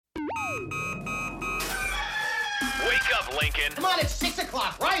Lincoln. Come on, it's 6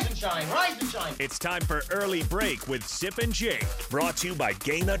 o'clock. Rise and shine, rise and shine. It's time for Early Break with Sip and Jake, brought to you by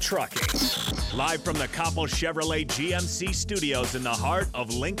Gaina Trucking. Live from the Koppel Chevrolet GMC studios in the heart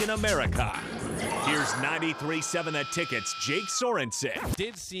of Lincoln, America. Here's 93.7 The Ticket's Jake Sorensen.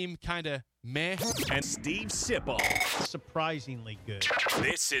 Did seem kind of meh. And Steve Sipple. Surprisingly good.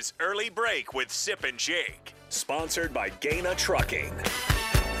 This is Early Break with Sip and Jake, sponsored by Gaina Trucking.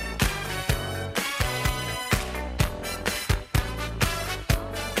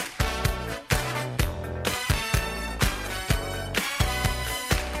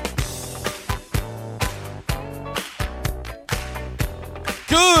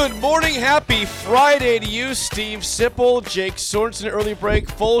 Good morning, happy Friday to you, Steve Sipple, Jake Sorensen, Early Break,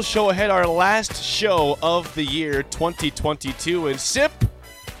 full show ahead, our last show of the year 2022. And Sip,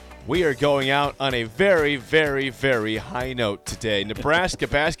 we are going out on a very, very, very high note today. Nebraska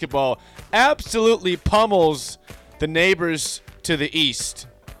basketball absolutely pummels the neighbors to the east.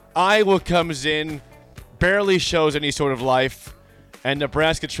 Iowa comes in, barely shows any sort of life. And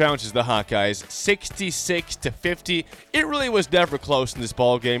Nebraska trounces the Hawkeyes 66-50. It really was never close in this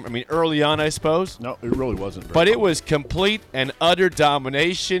ball game. I mean, early on, I suppose. No, it really wasn't. But it was complete and utter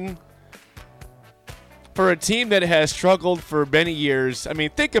domination for a team that has struggled for many years. I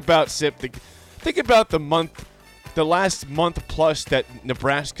mean, think about think about the last month plus that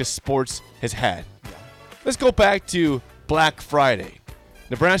Nebraska sports has had. Let's go back to Black Friday.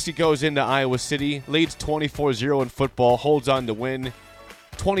 Nebraska goes into Iowa City, leads 24-0 in football, holds on to win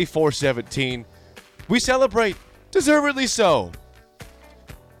 24-17. We celebrate, deservedly so.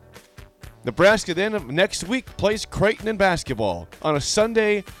 Nebraska then next week plays Creighton in basketball on a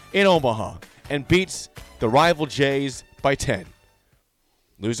Sunday in Omaha and beats the rival Jays by 10.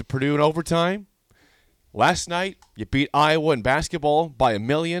 Lose to Purdue in overtime. Last night, you beat Iowa in basketball by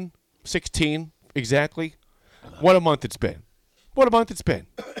 16 exactly. What a month it's been. What a month it's been.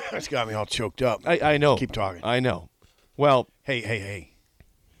 That's got me all choked up. I know. Keep talking. I know. Well, hey.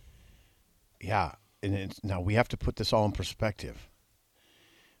 Yeah, and now we have to put this all in perspective.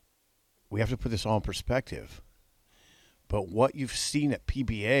 But what you've seen at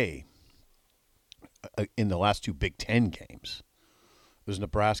PBA in the last two Big Ten games was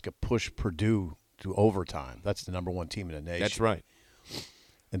Nebraska push Purdue to overtime. That's the number one team in the nation. That's right.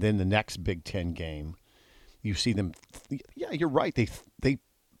 And then the next Big Ten game, you see them. Yeah, you're right. They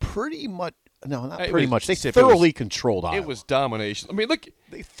pretty much. No, not pretty much. They thoroughly controlled Iowa. It was domination. I mean, look.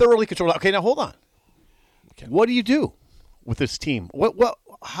 They thoroughly controlled. Okay, now hold on. Okay. What do you do with this team? What?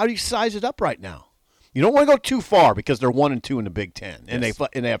 How do you size it up right now? You don't want to go too far because they're 1-2 in the Big Ten, and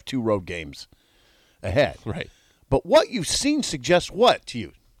they have two road games ahead. Right. But what you've seen suggests what to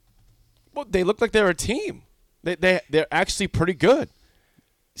you? Well, they look like they're a team. They're actually pretty good.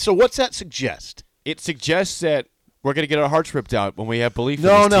 So what's that suggest? It suggests that we're going to get our hearts ripped out when we have belief in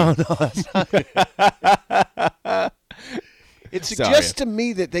No. this team. That's not it suggests to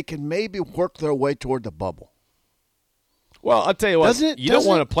me that they can maybe work their way toward the bubble. Well, I'll tell you what. You don't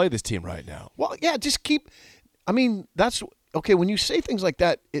want to play this team right now. Well, yeah, just keep – I mean, that's – okay, when you say things like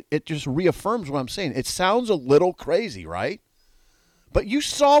that, it just reaffirms what I'm saying. It sounds a little crazy, right? But you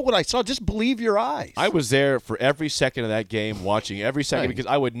saw what I saw. Just believe your eyes. I was there for every second of that game, watching every second, because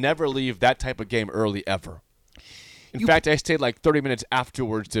I would never leave that type of game early ever. In fact, I stayed like 30 minutes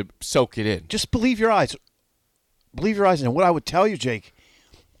afterwards to soak it in. Just believe your eyes. Believe your eyes. And what I would tell you, Jake,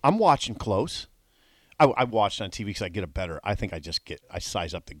 I'm watching close. I watched on TV because I think I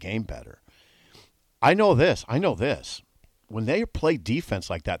size up the game better. I know this. When they play defense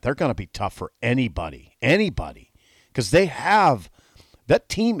like that, they're going to be tough for anybody. Because they have – that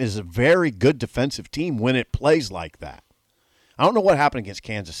team is a very good defensive team when it plays like that. I don't know what happened against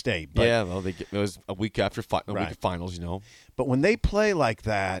Kansas State. But, yeah, well, it was a week after week of finals, you know. But when they play like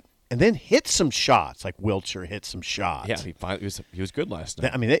that and then hit some shots, like Wiltshire hit some shots. Yeah, he was good last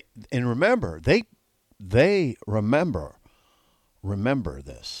night. I mean, remember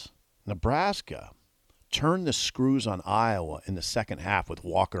this. Nebraska turned the screws on Iowa in the second half with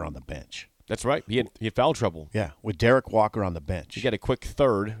Walker on the bench. That's right. He had foul trouble. Yeah, with Derek Walker on the bench. He got a quick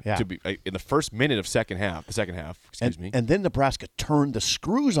third to be in the first minute of the second half. And then Nebraska turned the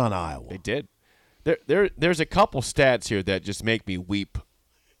screws on Iowa. They did. There's a couple stats here that just make me weep.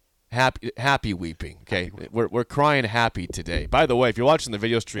 Happy weeping. Okay, we're crying happy today. By the way, if you're watching the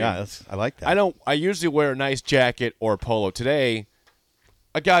video stream, I like that. I usually wear a nice jacket or polo. Today,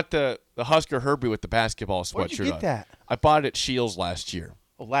 I got the Husker Herbie with the basketball sweatshirt. Where'd you get that? I bought it at Shields last year.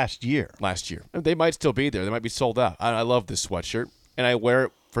 Oh, last year. They might still be there. They might be sold out. I love this sweatshirt, and I wear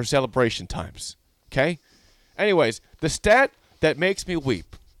it for celebration times. Okay? Anyways, the stat that makes me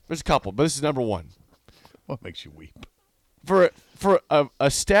weep. There's a couple, but this is number one. What makes you weep? for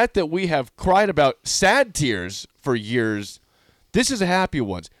a stat that we have cried about sad tears for years, this is a happy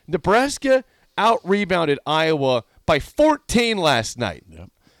one. Nebraska out-rebounded Iowa by 14 last night. Yep.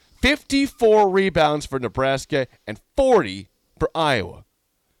 54 rebounds for Nebraska and 40 for Iowa.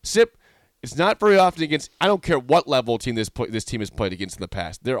 Sip, it's not very often against, I don't care what level team this team has played against in the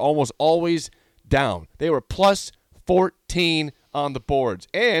past. They're almost always down. They were plus 14 on the boards.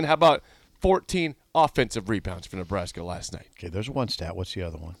 And how about 14 offensive rebounds for Nebraska last night? Okay, there's one stat. What's the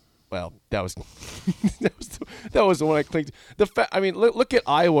other one? Well, that was that was the one I clicked. Look at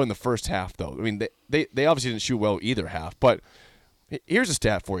Iowa in the first half, though. I mean, they obviously didn't shoot well either half. But here's a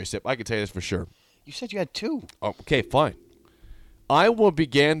stat for you, Sip. I can tell you this for sure. You said you had 2. Oh, okay, fine. Iowa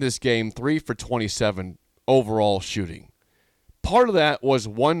began this game 3 for 27 overall shooting. Part of that was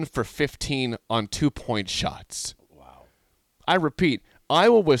 1 for 15 on 2-point shots. Wow. I repeat,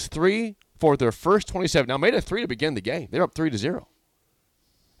 Iowa was 3 for their first 27. Now, made a 3 to begin the game. They're up 3-0.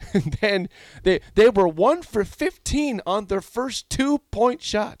 And then they were 1 for 15 on their first 2-point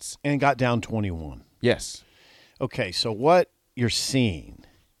shots. And got down 21. Yes. Okay, so what you're seeing,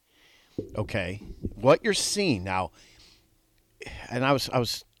 now, and I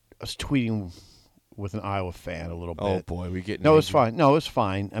was tweeting with an Iowa fan a little bit. Oh, boy, we get No, it's fine. No, it's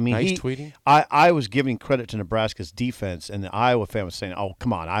fine. I mean, nice tweeting? I was giving credit to Nebraska's defense, and the Iowa fan was saying, oh,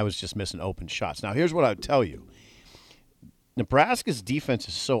 come on, I was just missing open shots. Now, here's what I would tell you. Nebraska's defense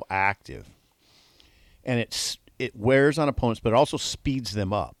is so active, and it wears on opponents, but it also speeds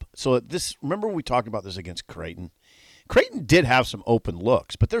them up. So remember we talked about this against Creighton? Creighton did have some open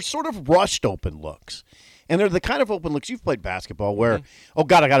looks, but they're sort of rushed open looks. And they're the kind of open looks, you've played basketball, where, oh,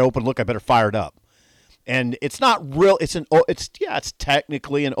 God, I got an open look, I better fire it up. And it's not real. It's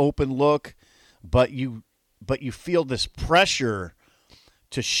technically an open look, but you feel this pressure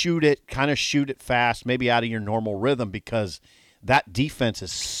to shoot it fast, maybe out of your normal rhythm, because that defense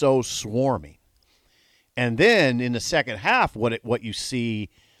is so swarming. And then in the second half, what you see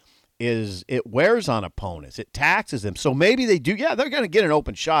is it wears on opponents. It taxes them. So maybe they do. Yeah, they're going to get an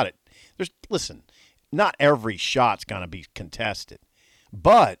open shot. Listen, not every shot's going to be contested,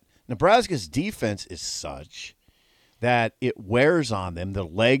 but Nebraska's defense is such that it wears on them. The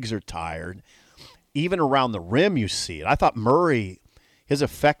legs are tired. Even around the rim, you see it. I thought Murray, his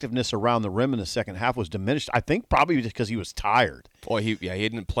effectiveness around the rim in the second half was diminished. I think probably just because he was tired. Boy, he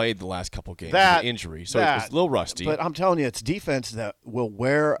hadn't played the last couple games with an injury, so it was a little rusty. But I'm telling you, it's defense that will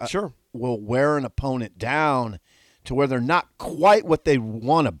wear an opponent down to where they're not quite what they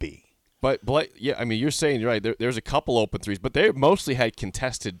want to be. But yeah, I mean, you're saying you're right. There's a couple open threes, but they mostly had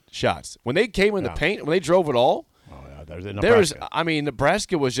contested shots. When they came in the paint, when they drove it all,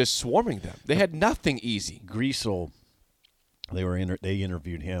 Nebraska was just swarming them. They had nothing easy. Griesel, they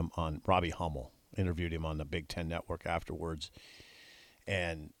interviewed him on Robbie Hummel, interviewed him on the Big Ten Network afterwards,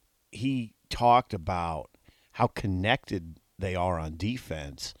 and he talked about how connected they are on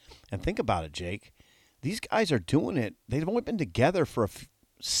defense. And think about it, Jake. These guys are doing it. They've only been together for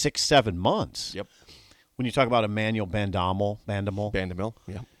 6-7 months. Yep. When you talk about Emmanuel Bandamel,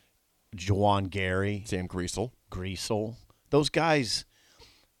 yeah. Juwan Gary, Sam Griesel, those guys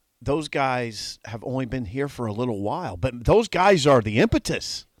have only been here for a little while, but those guys are the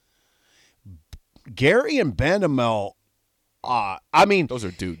impetus. Gary and Bandamel, those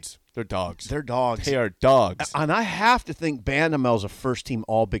are dudes. They're dogs. They're dogs. They are dogs. And I have to think Bandamel's a first-team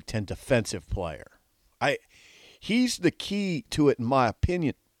All-Big Ten defensive player. He's the key to it, in my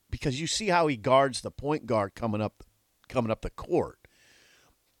opinion, because you see how he guards the point guard coming up the court.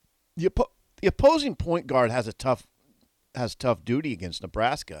 The opposing point guard has tough duty against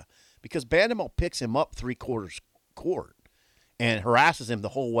Nebraska because Bandamel picks him up 3/4 court and harasses him the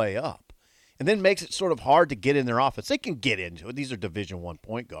whole way up, and then makes it sort of hard to get in their offense. They can get into it. These are Division I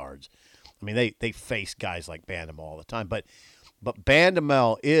point guards. I mean, they face guys like Bandamel all the time, but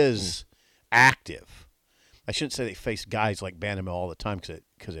Bandamel is active. I shouldn't say they face guys like Bandamel all the time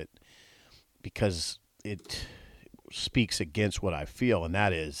because it speaks against what I feel, and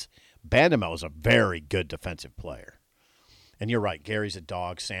that is Bandamel is a very good defensive player. And you're right, Gary's a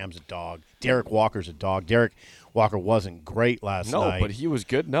dog, Sam's a dog, Derek Walker's a dog. Derek Walker wasn't great last night. No, but he was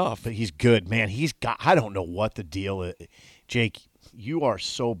good enough. But he's good, man. I don't know what the deal is. Jake, you are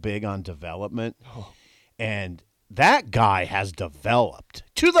so big on development, and that guy has developed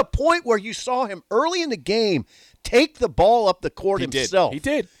to the point where you saw him early in the game take the ball up the court himself. He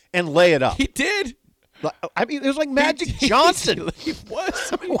did. And lay it up. He did. I mean, it was like Magic Johnson. He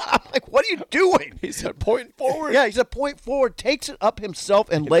was. I'm like, what are you doing? He's a point forward. Yeah, he's a point forward, takes it up himself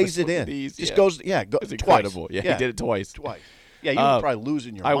and lays it in. These, Just goes, it's twice. incredible. Yeah, he did it twice. Yeah, you were probably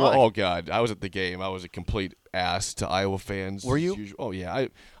losing your mind. Oh, God. I was at the game. I was a complete ass to Iowa fans. Were you? As usual. Oh, yeah.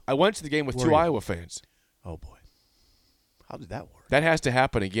 I went to the game with Were two you? Iowa fans. Oh, boy. How did that work? That has to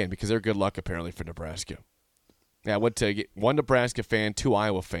happen again because they're good luck, apparently, for Nebraska. Yeah, I went to get one Nebraska fan, two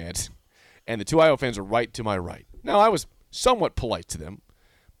Iowa fans, and the two Iowa fans were right to my right. Now, I was somewhat polite to them,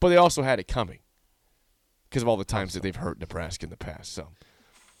 but they also had it coming because of all the times that they've hurt Nebraska in the past. So,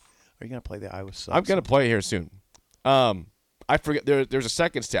 are you going to play the Iowa Subs? I'm going to play here soon. I forget. There's a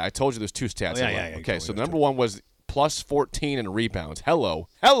second stat. I told you there's two stats. Yeah. Okay, so number one was plus 14 in rebounds. Hello.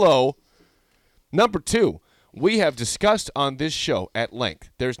 Number two, we have discussed on this show at length,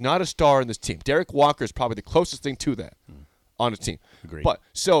 there's not a star in this team. Derek Walker is probably the closest thing to that on his team. Agreed. But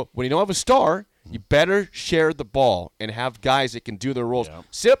so when you don't have a star, you better share the ball and have guys that can do their roles. Yep.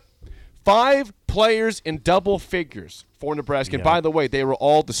 Sip, 5 players in double figures for Nebraska. And by the way, they were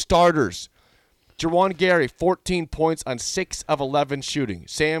all the starters. Jawan Gary, 14 points on 6 of 11 shooting.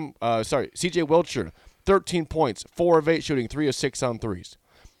 C.J. Wilcher, 13 points, 4 of 8 shooting, 3 of 6 on threes.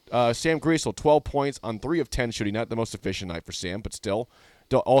 Sam Griesel, 12 points on 3 of 10 shooting. Not the most efficient night for Sam, but still.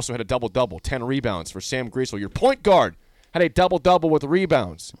 Also had a double-double, 10 rebounds for Sam Griesel. Your point guard had a double-double with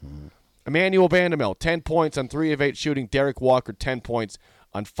rebounds. Emmanuel Vandermill, 10 points on 3 of 8 shooting. Derek Walker, 10 points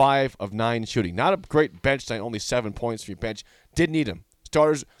on 5 of 9 shooting. Not a great bench night, only 7 points for your bench. Did need him.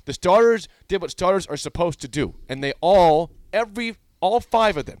 The starters did what starters are supposed to do, and they all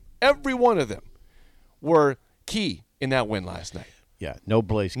 5 of them, every one of them, were key in that win last night. Yeah, no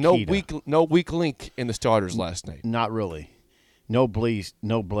Blaze No Keita. no weak link in the starters last night. Not really. No Blaze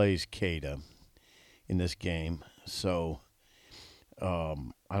Keita in this game. So I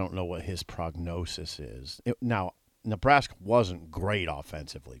don't know what his prognosis is. Now, Nebraska wasn't great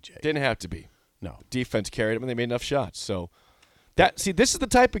offensively, Jake. Didn't have to be. No. Defense carried them, and they made enough shots. So this is the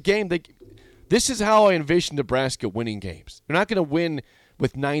type of game this is how I envision Nebraska winning games. They're not going to win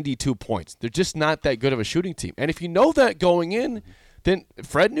with 92 points. They're just not that good of a shooting team. And if you know that going in, then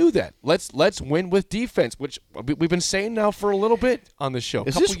Fred knew that. Let's win with defense, which we've been saying now for a little bit on the show,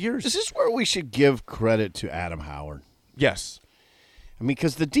 a couple years. Is this where we should give credit to Adam Howard? Yes. I mean,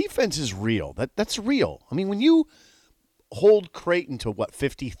 because the defense is real. That's real. I mean, when you hold Creighton to,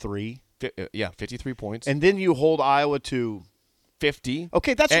 53? 53 points. And then you hold Iowa to 50.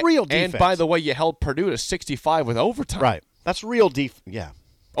 Okay, that's real defense. And by the way, you held Purdue to 65 with overtime. Right. That's real defense. Yeah.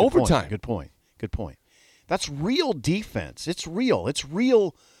 Overtime. Good point. That's real defense. It's real. It's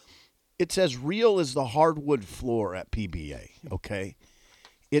real. It's as real as the hardwood floor at PBA, okay?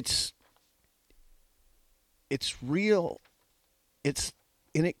 It's real.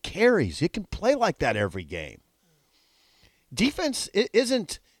 And it carries. It can play like that every game. Defense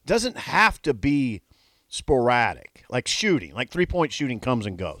doesn't have to be sporadic, like shooting, like 3-point shooting comes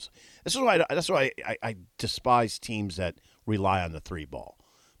and goes. That's why I despise teams that rely on the 3 ball,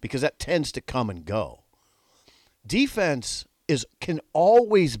 because that tends to come and go. Defense can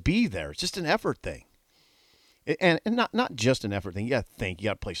always be there. It's just an effort thing, and not just an effort thing. You got to think. You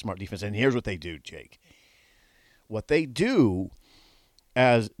got to play smart defense. And here's what they do, Jake. What they do,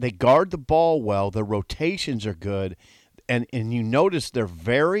 as they guard the ball well, their rotations are good, and you notice they're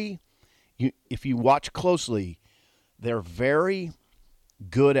very. If you watch closely, they're very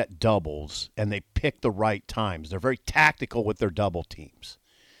good at doubles, and they pick the right times. They're very tactical with their double teams,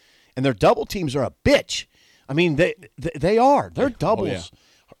 and their double teams are a bitch. I mean, they are. Their doubles,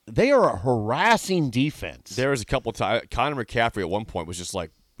 they are a harassing defense. There was a couple times. Connor McCaffrey at one point was just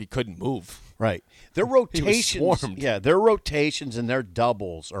like, he couldn't move. Right. Their rotations, he was swarmed. Yeah, their rotations and their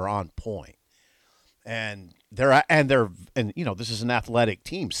doubles are on point. And they're this is an athletic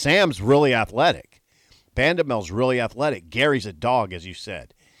team. Sam's really athletic. Vandermel's really athletic. Gary's a dog, as you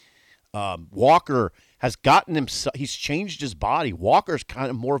said. Walker has gotten himself. He's changed his body. Walker's kind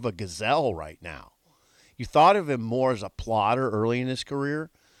of more of a gazelle right now. You thought of him more as a plotter early in his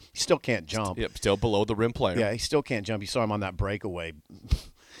career. He still can't jump. Yep, still below the rim player. Yeah, he still can't jump. You saw him on that breakaway.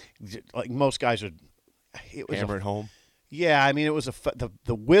 Like most guys would. Hammer it home. Yeah, I mean, it was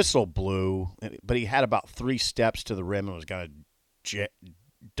the whistle blew, but he had about 3 steps to the rim and was going to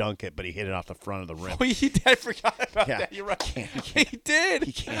dunk it, but he hit it off the front of the rim. Oh, he did. I forgot about that. You're right. He did.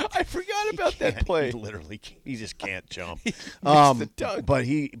 I forgot about that play. He literally can't. He just can't jump. The dunk. But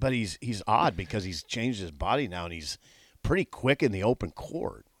he's odd because he's changed his body now, and he's pretty quick in the open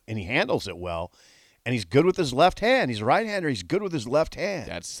court, and he handles it well. And he's good with his left hand. He's a right-hander. He's good with his left hand.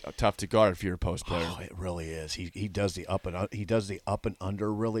 That's tough to guard if you're a post player. Oh, it really is. He does the up and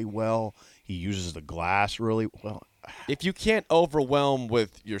under really well. He uses the glass really well. If you can't overwhelm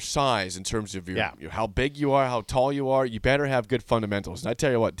with your size in terms of your how big you are, how tall you are, you better have good fundamentals. And I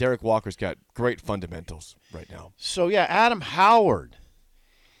tell you what, Derek Walker's got great fundamentals right now. So, yeah, Adam Howard.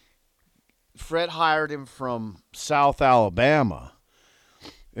 Fred hired him from South Alabama.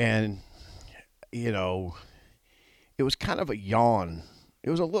 And, you know, it was kind of a yawn.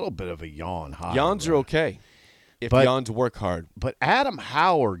 It was a little bit of a yawn hire. Yawns are okay if yawns work hard. But Adam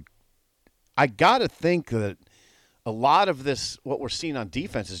Howard, I got to think that a lot of this, what we're seeing on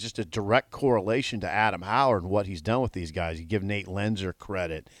defense, is just a direct correlation to Adam Howard and what he's done with these guys. You give Nate Lenzer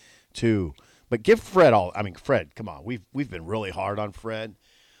credit, too. But give Fred Fred, come on. We've been really hard on Fred.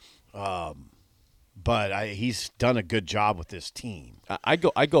 But he's done a good job with this team. I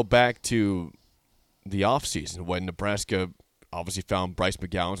go back to the offseason when Nebraska obviously found Bryce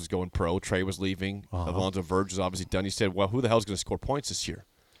McGowan was going pro. Trey was leaving. Alonzo Verge was obviously done. He said, well, who the hell is going to score points this year?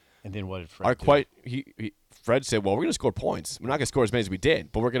 And then what did Fred do? Fred said, well, we're going to score points. We're not going to score as many as we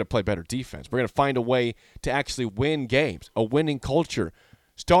did, but we're going to play better defense. We're going to find a way to actually win games, a winning culture,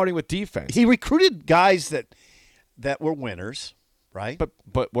 starting with defense. He recruited guys that were winners, right?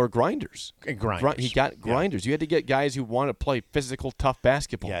 But we're grinders. Grinders. He got grinders. You had to get guys who want to play physical, tough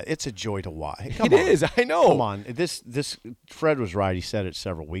basketball. Yeah, it's a joy to watch. Hey, it is. I know. Come on. This Fred was right. He said it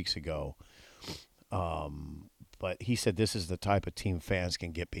several weeks ago. But he said this is the type of team fans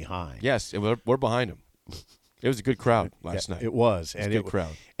can get behind. Yes, and we're behind him. It was a good crowd last night. It was. It was a good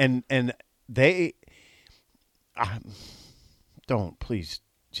crowd. And they don't, please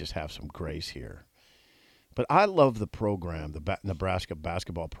just have some grace here. But I love the program, the Nebraska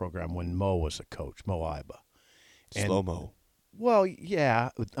basketball program, when Mo was the coach, Mo Iba. Slow Mo. Well, yeah.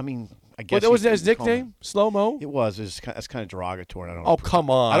 I mean, I guess. That was his nickname? Slow Mo? It was. That's kind of derogatory. Come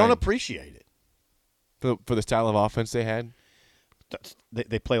on. I don't appreciate it. For the style of offense they had?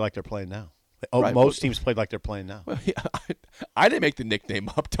 They play like they're playing now. Right. Most teams played like they're playing now. Well, yeah, I didn't make the nickname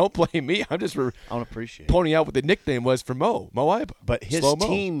up. Don't blame me. I'm just I don't appreciate pointing out what the nickname was for Mo Iba. But his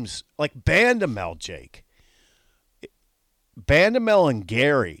teams, like Bandamel, Jake. Bandamel and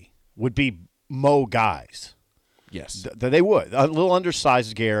Gary would be Mo guys. Yes. They would. A little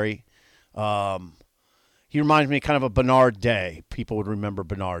undersized Gary. He reminds me kind of of Bernard Day. People would remember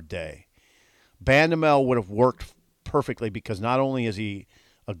Bernard Day. Bandamel would have worked perfectly because not only is he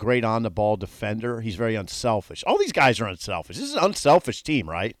a great on-the-ball defender, he's very unselfish. All these guys are unselfish. This is an unselfish team,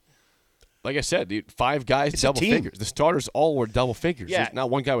 right? Like I said, dude, 5 guys, It's double a team. figures. The starters all were double figures. Yeah. There's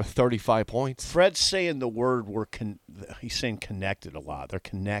not one guy with 35 points. Fred's saying the word he's saying connected a lot. They're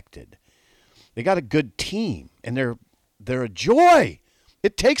connected. They got a good team, and they're a joy.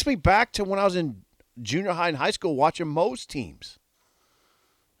 It takes me back to when I was in junior high and high school watching Mo's teams.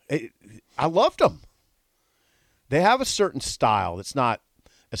 I loved them. They have a certain style that's not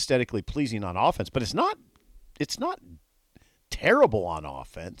aesthetically pleasing on offense, but it's not terrible on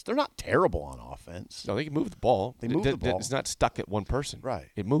offense. They're not terrible on offense. No, they can move the ball. They move the ball. It's not stuck at one person. Right.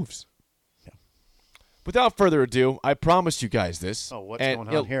 It moves. Yeah. Without further ado, I promised you guys this. Oh, what's going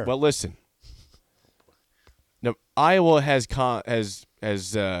on here? Well, listen. Now, Iowa has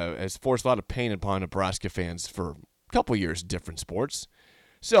forced a lot of pain upon Nebraska fans for a couple years in different sports.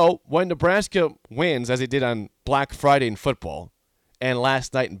 So when Nebraska wins, as they did on Black Friday in football and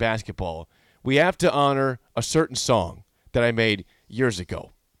last night in basketball, we have to honor a certain song that I made years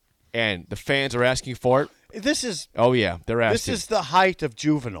ago. And the fans are asking for it. Oh, yeah, they're asking. This is the height of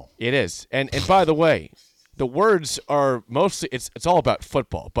juvenile. It is. And by the way, the words are mostly, it's all about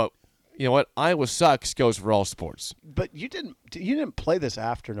football. But you know what? Iowa sucks goes for all sports. But you didn't play this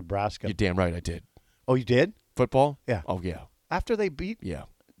after Nebraska. You're damn right I did. Oh, you did? Football? Yeah. Oh, yeah. After they beat? Yeah.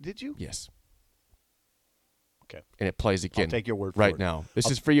 Did you? Yes. Okay. And it plays again. I'll take your word for right it. now.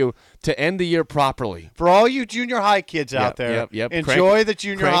 This is for you to end the year properly. For all you junior high kids out there, Yep. enjoy the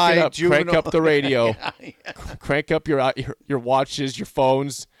junior high juvenile. Crank up the radio. Yeah. Crank up your watches, your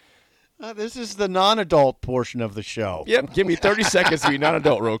phones. This is the non-adult portion of the show. Yep. Give me 30 seconds to be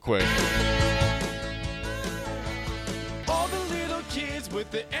non-adult real quick. All the little kids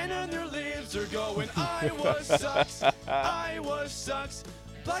with the N on their lips are going, Iowa sucks, Iowa sucks.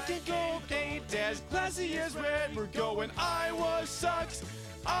 Black and gold ain't as classy as red. We're going, Iowa sucks,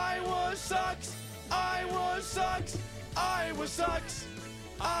 Iowa sucks, Iowa sucks, Iowa sucks,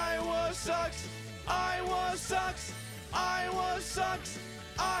 Iowa sucks, Iowa sucks, Iowa sucks,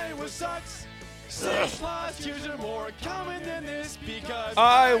 Iowa sucks. 6 lost years are more common than this because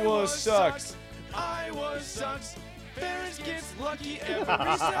Iowa sucks. Iowa sucks. Ferris gets lucky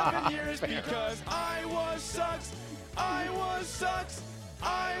every 7 years because Iowa sucks. Iowa sucks.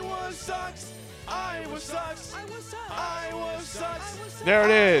 Iowa sucks. Iowa sucks. Iowa sucks. There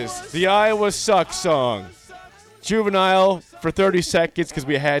it is, the Iowa Sucks song. Juvenile for 30 seconds because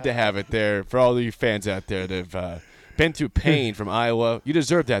we had to have it there for all of you fans out there that have been through pain from Iowa. You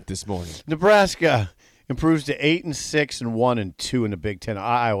deserve that this morning. Nebraska improves to 8-6 and 1-2 in the Big Ten.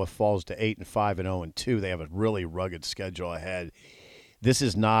 Iowa falls to 8-5 and 0-2. They have a really rugged schedule ahead.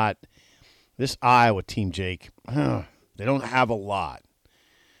 This Iowa team, Jake. They don't have a lot.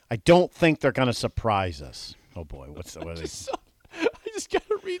 I don't think they're going to surprise us. Oh boy, what are they? I just got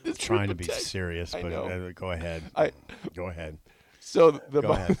to read this. Trying to be serious, but go ahead. Go ahead. So the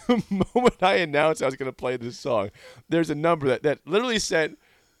moment I announced I was going to play this song, there's a number that literally sent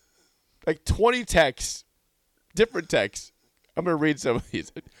like 20 texts, different texts. I'm going to read some of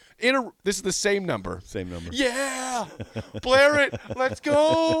these. This is the same number. Same number. Yeah. Blair it. Let's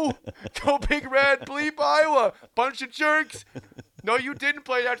go. Go Big Red. Bleep Iowa. Bunch of jerks. No, you didn't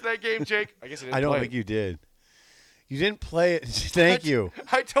play it after that game, Jake. I guess I didn't I don't play think it. you did. You didn't play it. Thank you.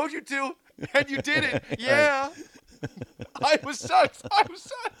 I told you to, and you did it. Yeah. Iowa sucks. Iowa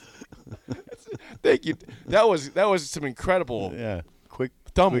sucks. Thank you. That was some incredible Quick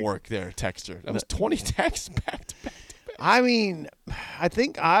thumb work there, Texter. That was 20 texts back to back. I mean, I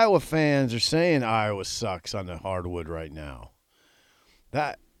think Iowa fans are saying Iowa sucks on the hardwood right now.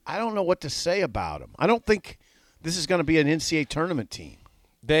 I don't know what to say about them. I don't think this is going to be an NCAA tournament team.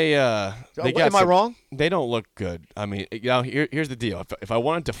 They got am I wrong? They don't look good. I mean, here's the deal. If I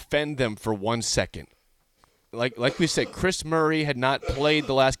want to defend them for 1 second, like we said, Chris Murray had not played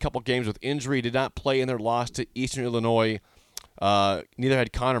the last couple games with injury, did not play in their loss to Eastern Illinois. Neither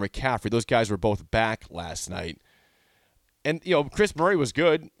had Connor McCaffrey. Those guys were both back last night. And, Chris Murray was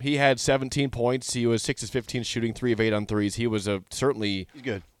good. He had 17 points. He was 6 of 15 shooting, 3 of 8 on threes. He was certainly He's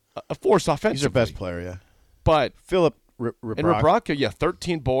good. A force offensively. He's their best player, yeah. But Philip and Rebraka,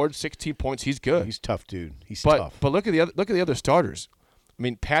 13 boards, 16 points. He's good. He's tough, dude. He's tough. But look at the other starters. I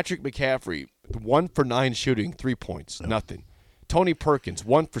mean, Patrick McCaffrey, 1 for 9 shooting, 3 points, nothing. Tony Perkins,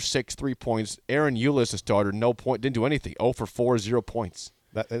 1 for 6, 3 points. Aaron Eulis, a starter, no point, didn't do anything. 0 for 4, 0 points.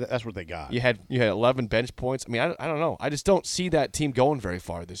 That's what they got. You had 11 bench points. I mean, I don't know. I just don't see that team going very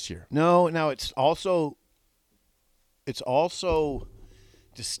far this year. No, now it's also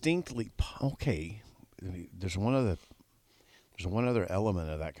distinctly okay. There's one other element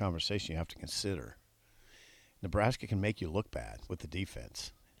of that conversation you have to consider. Nebraska can make you look bad with the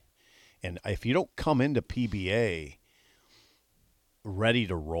defense, and if you don't come into PBA ready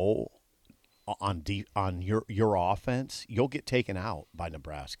to roll on your offense, you'll get taken out by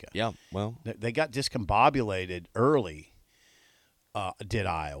Nebraska. Yeah, well, they got discombobulated early. Did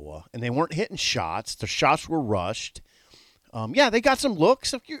Iowa, and they weren't hitting shots. Their shots were rushed. They got some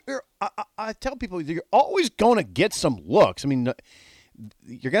looks. I tell people you're always going to get some looks. I mean,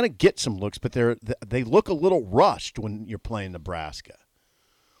 you're going to get some looks, but they look a little rushed when you're playing Nebraska.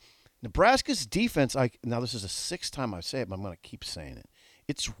 Nebraska's defense, now this is the 6th time I say it, but I'm going to keep saying it.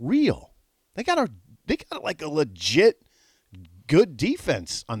 It's real. They got like a legit good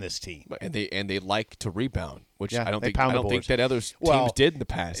defense on this team, and they like to rebound, which I don't think boards. that other teams did in the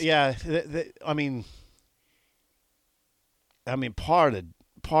past. Yeah, I mean, part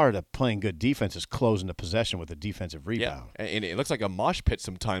of playing good defense is closing the possession with a defensive rebound. Yeah, and it looks like a mosh pit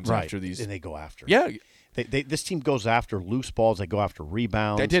sometimes after these. And they go after. Yeah. This team goes after loose balls. They go after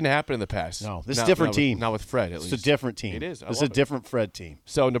rebounds. That didn't happen in the past. No, this is a different team. Not with Fred, at least. It's a different team. It is. This is a different Fred team.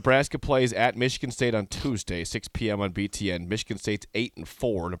 So Nebraska plays at Michigan State on Tuesday, 6 p.m. on BTN. Michigan State's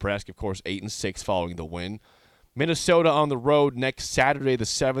 8-4. Nebraska, of course, 8-6 following the win. Minnesota on the road next Saturday, the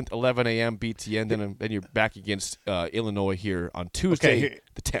 7th, 11 a.m. BTN. Then you're back against Illinois here on Tuesday,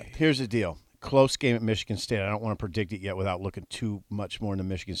 the 10th. Here's the deal. Close game at Michigan State. I don't want to predict it yet without looking too much more into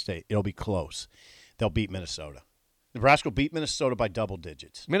Michigan State. It'll be close. They'll beat Minnesota. Nebraska will beat Minnesota by double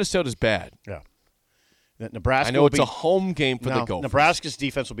digits. Minnesota's bad. Yeah. Nebraska. I know it's a home game for the Gophers. Nebraska's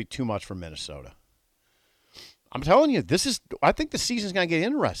defense will be too much for Minnesota. I'm telling you, I think the season's going to get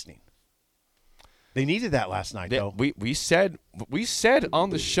interesting. They needed that last night, though. We said on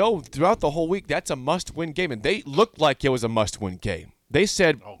the show throughout the whole week that's a must-win game, and they looked like it was a must-win game. They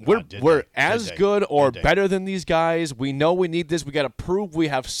said we're as good or better than these guys. We know we need this. We got to prove we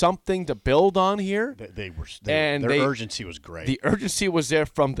have something to build on here. Their urgency was great. The urgency was there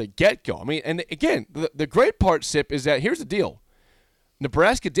from the get-go. I mean, and again, the great part, Sip, is that here's the deal.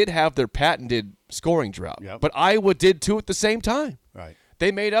 Nebraska did have their patented scoring drought, but Iowa did too at the same time. Right.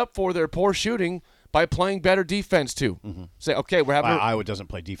 They made up for their poor shooting by playing better defense too. Say, okay, we're having. Iowa doesn't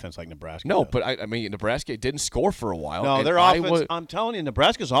play defense like Nebraska. No, does. but I mean, Nebraska didn't score for a while. No, and their Iowa, offense. I'm telling you,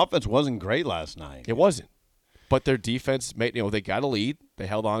 Nebraska's offense wasn't great last night. It wasn't. But their defense made, they got a lead. They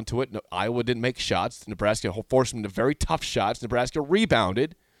held on to it. No, Iowa didn't make shots. Nebraska forced them to very tough shots. Nebraska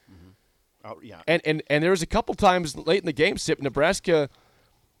rebounded. Oh yeah. And there was a couple times late in the game, Nebraska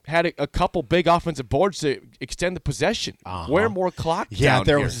had a couple big offensive boards to extend the possession. Wear more clock down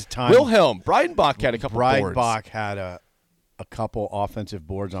there here. was a time. Wilhelm Breidenbach had a couple boards. Breidenbach had a couple offensive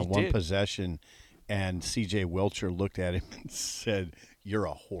boards on one did. possession, and C.J. Wilcher looked at him and said, "You're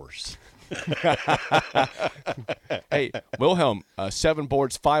a horse." Hey, Wilhelm, 7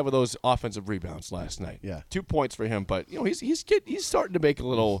 boards, 5 of those offensive rebounds last night. Yeah. 2 points for him, but he's starting to make a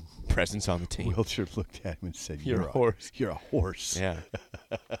little presence on the team. Wilcher looked at him and said, You're a horse. You're a horse. Yeah.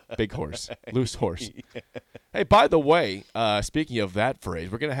 Big horse. Loose horse. Hey, by the way, speaking of that phrase,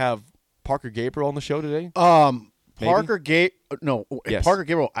 we're going to have Parker Gabriel on the show today. Parker Gabriel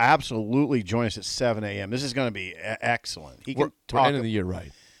will absolutely join us at 7 a.m. This is going to be excellent. We're ending the year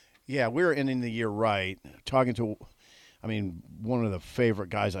right. Yeah, we're ending the year right. Talking to, one of the favorite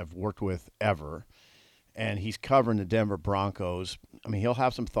guys I've worked with ever, and he's covering the Denver Broncos. He'll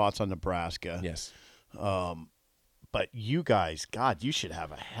have some thoughts on Nebraska. Yes. But you guys, God, you should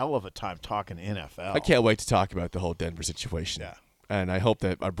have a hell of a time talking NFL. I can't wait to talk about the whole Denver situation. Yeah. And I hope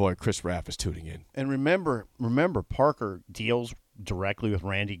that our boy Chris Raff is tuning in. And remember, Parker deals directly with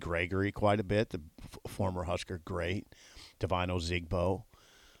Randy Gregory quite a bit, the former Husker great, Divino Zigbo.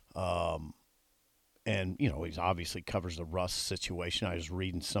 And, he's obviously covers the Russ situation. I was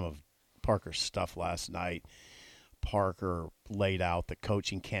reading some of Parker's stuff last night. Parker laid out the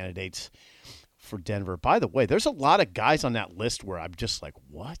coaching candidates for Denver. By the way, there's a lot of guys on that list where I'm just like,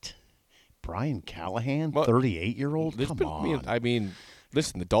 what? Brian Callahan, 38-year-old? Come on.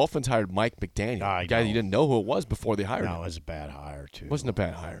 Listen, the Dolphins hired Mike McDaniel, a guy you didn't know who it was before they hired him. No, it was a bad hire, too. Wasn't a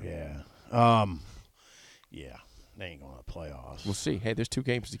bad hire. Yeah. Yeah. They ain't going to the playoffs. We'll see. Hey, there's 2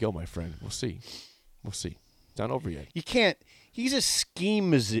 games to go, my friend. We'll see. It's not over yet. You can't. He's a scheme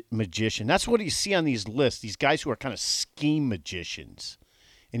magician. That's what you see on these lists, these guys who are kind of scheme magicians.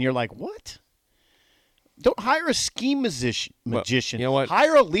 And you're like, what? Don't hire a scheme magician. Well, you know what?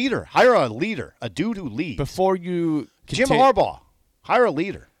 Hire a leader. Hire a leader, a dude who leads. Before you Jim Harbaugh, hire a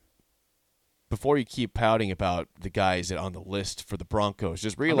leader. Before you keep pouting about the guys that are on the list for the Broncos,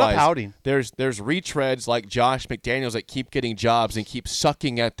 just I'm realize not pouting. there's retreads like Josh McDaniels that keep getting jobs and keep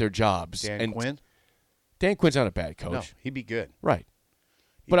sucking at their jobs. Dan Quinn? Dan Quinn's not a bad coach. No, he'd be good. Right.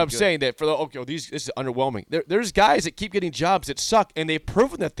 But I'm saying that for this is underwhelming. There's guys that keep getting jobs that suck, and they've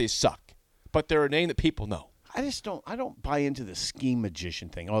proven that they suck. But they're a name that people know. I don't buy into the scheme magician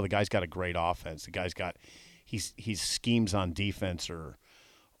thing. Oh, the guy's got a great offense. The guy's got he's schemes on defense or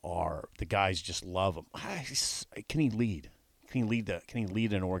the guys just love him. Can he lead? Can he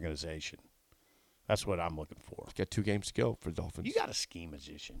lead an organization? That's what I'm looking for. Got 2 games to go for the Dolphins. You got a scheme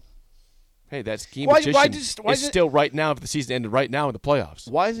magician. Hey, that scheme magician is still right now. If the season ended right now in the playoffs,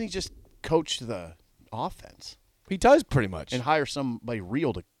 why doesn't he just coach the offense? He does pretty much, and hire somebody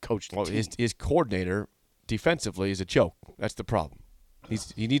real to coach the team. His coordinator defensively is a joke. That's the problem.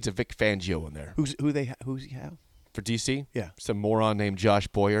 He needs a Vic Fangio in there. Who's he have for DC? Yeah, some moron named Josh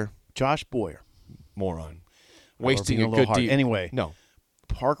Boyer. Josh Boyer, moron, wasting a good deal. Anyway, no.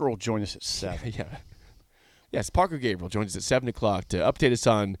 Parker will join us at 7. Yeah. Yes, Parker Gabriel joins us at 7 o'clock to update us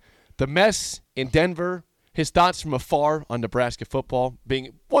on the mess in Denver, his thoughts from afar on Nebraska football,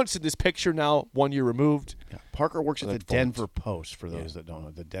 being once in this picture now, 1 year removed. Yeah. Parker works at the Denver Post, for those that don't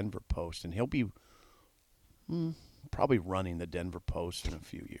know, the Denver Post, and he'll be probably running the Denver Post in a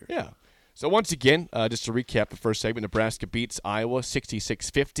few years. Yeah. So once again, just to recap the first segment, Nebraska beats Iowa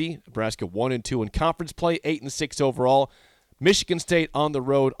 66-50. Nebraska 1-2 in conference play, 8-6 overall. Michigan State on the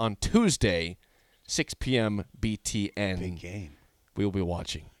road on Tuesday, 6 p.m. BTN. Big game. We will be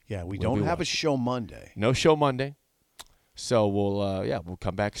watching. Yeah, we don't have a show Monday. No show Monday. So we'll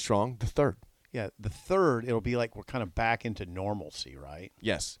come back strong the 3rd. Yeah, the 3rd, it'll be like we're kind of back into normalcy, right?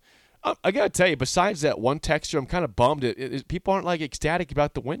 Yes. I got to tell you, besides that one texture, I'm kind of bummed. People aren't like ecstatic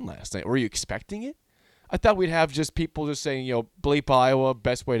about the win last night. Were you expecting it? I thought we'd have just people just saying, bleep Iowa,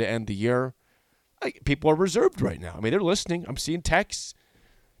 best way to end the year. People are reserved right now. I mean, they're listening. I'm seeing texts.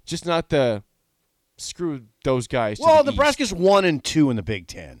 Just not the screw those guys. Well, Nebraska's 1-2 in the Big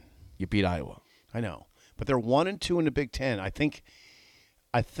Ten. You beat Iowa. I know. But they're 1-2 in the Big Ten. I think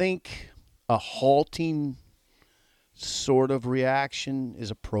a halting sort of reaction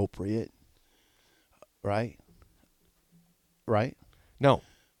is appropriate. Right? Right? No.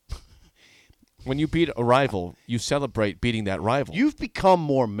 When you beat a rival, you celebrate beating that rival. You've become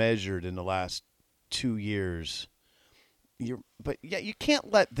more measured in the last 2 years. You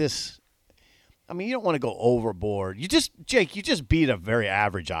can't let this. I mean, you don't want to go overboard. Jake, you just beat a very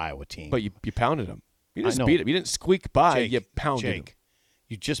average Iowa team. But you pounded them. You just know. beat them. You didn't squeak by. Jake, You pounded them.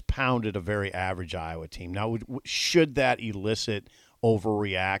 You just pounded a very average Iowa team. Now, should that elicit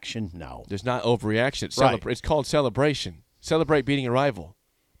overreaction? No. There's not overreaction. Right. It's called celebration. Celebrate beating a rival.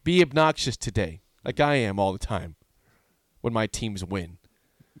 Be obnoxious today, like I am all the time when my teams win.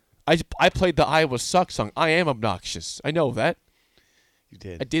 I played the Iowa Sucks song. I am obnoxious. I know that. You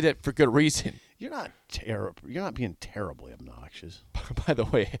did. I did it for good reason. You're not terrible. You're not being terribly obnoxious. By the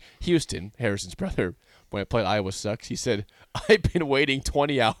way, Houston, Harrison's brother, when I played Iowa Sucks, he said, I've been waiting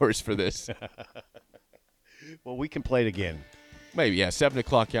 20 hours for this. Well, we can play it again. Maybe, yeah, 7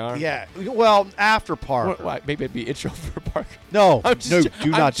 o'clock hour. Yeah. Well, after Parker. Why? Maybe it'd be intro for Parker. No. I'm do not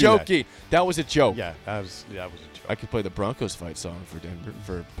do that. joking. That was a joke. Yeah, that was a joke. I could play the Broncos fight song for Denver,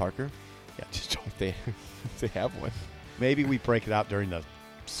 for Parker. Yeah, just If they have one. maybe we break it out during the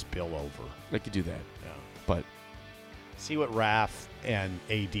spillover. I could do that. Yeah. But See what Raph and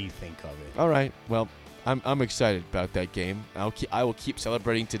AD think of it. all right, well, I'm excited about that game. I will keep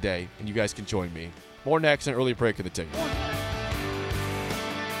celebrating today, and you guys can join me. More next on Early Break of the Ticket.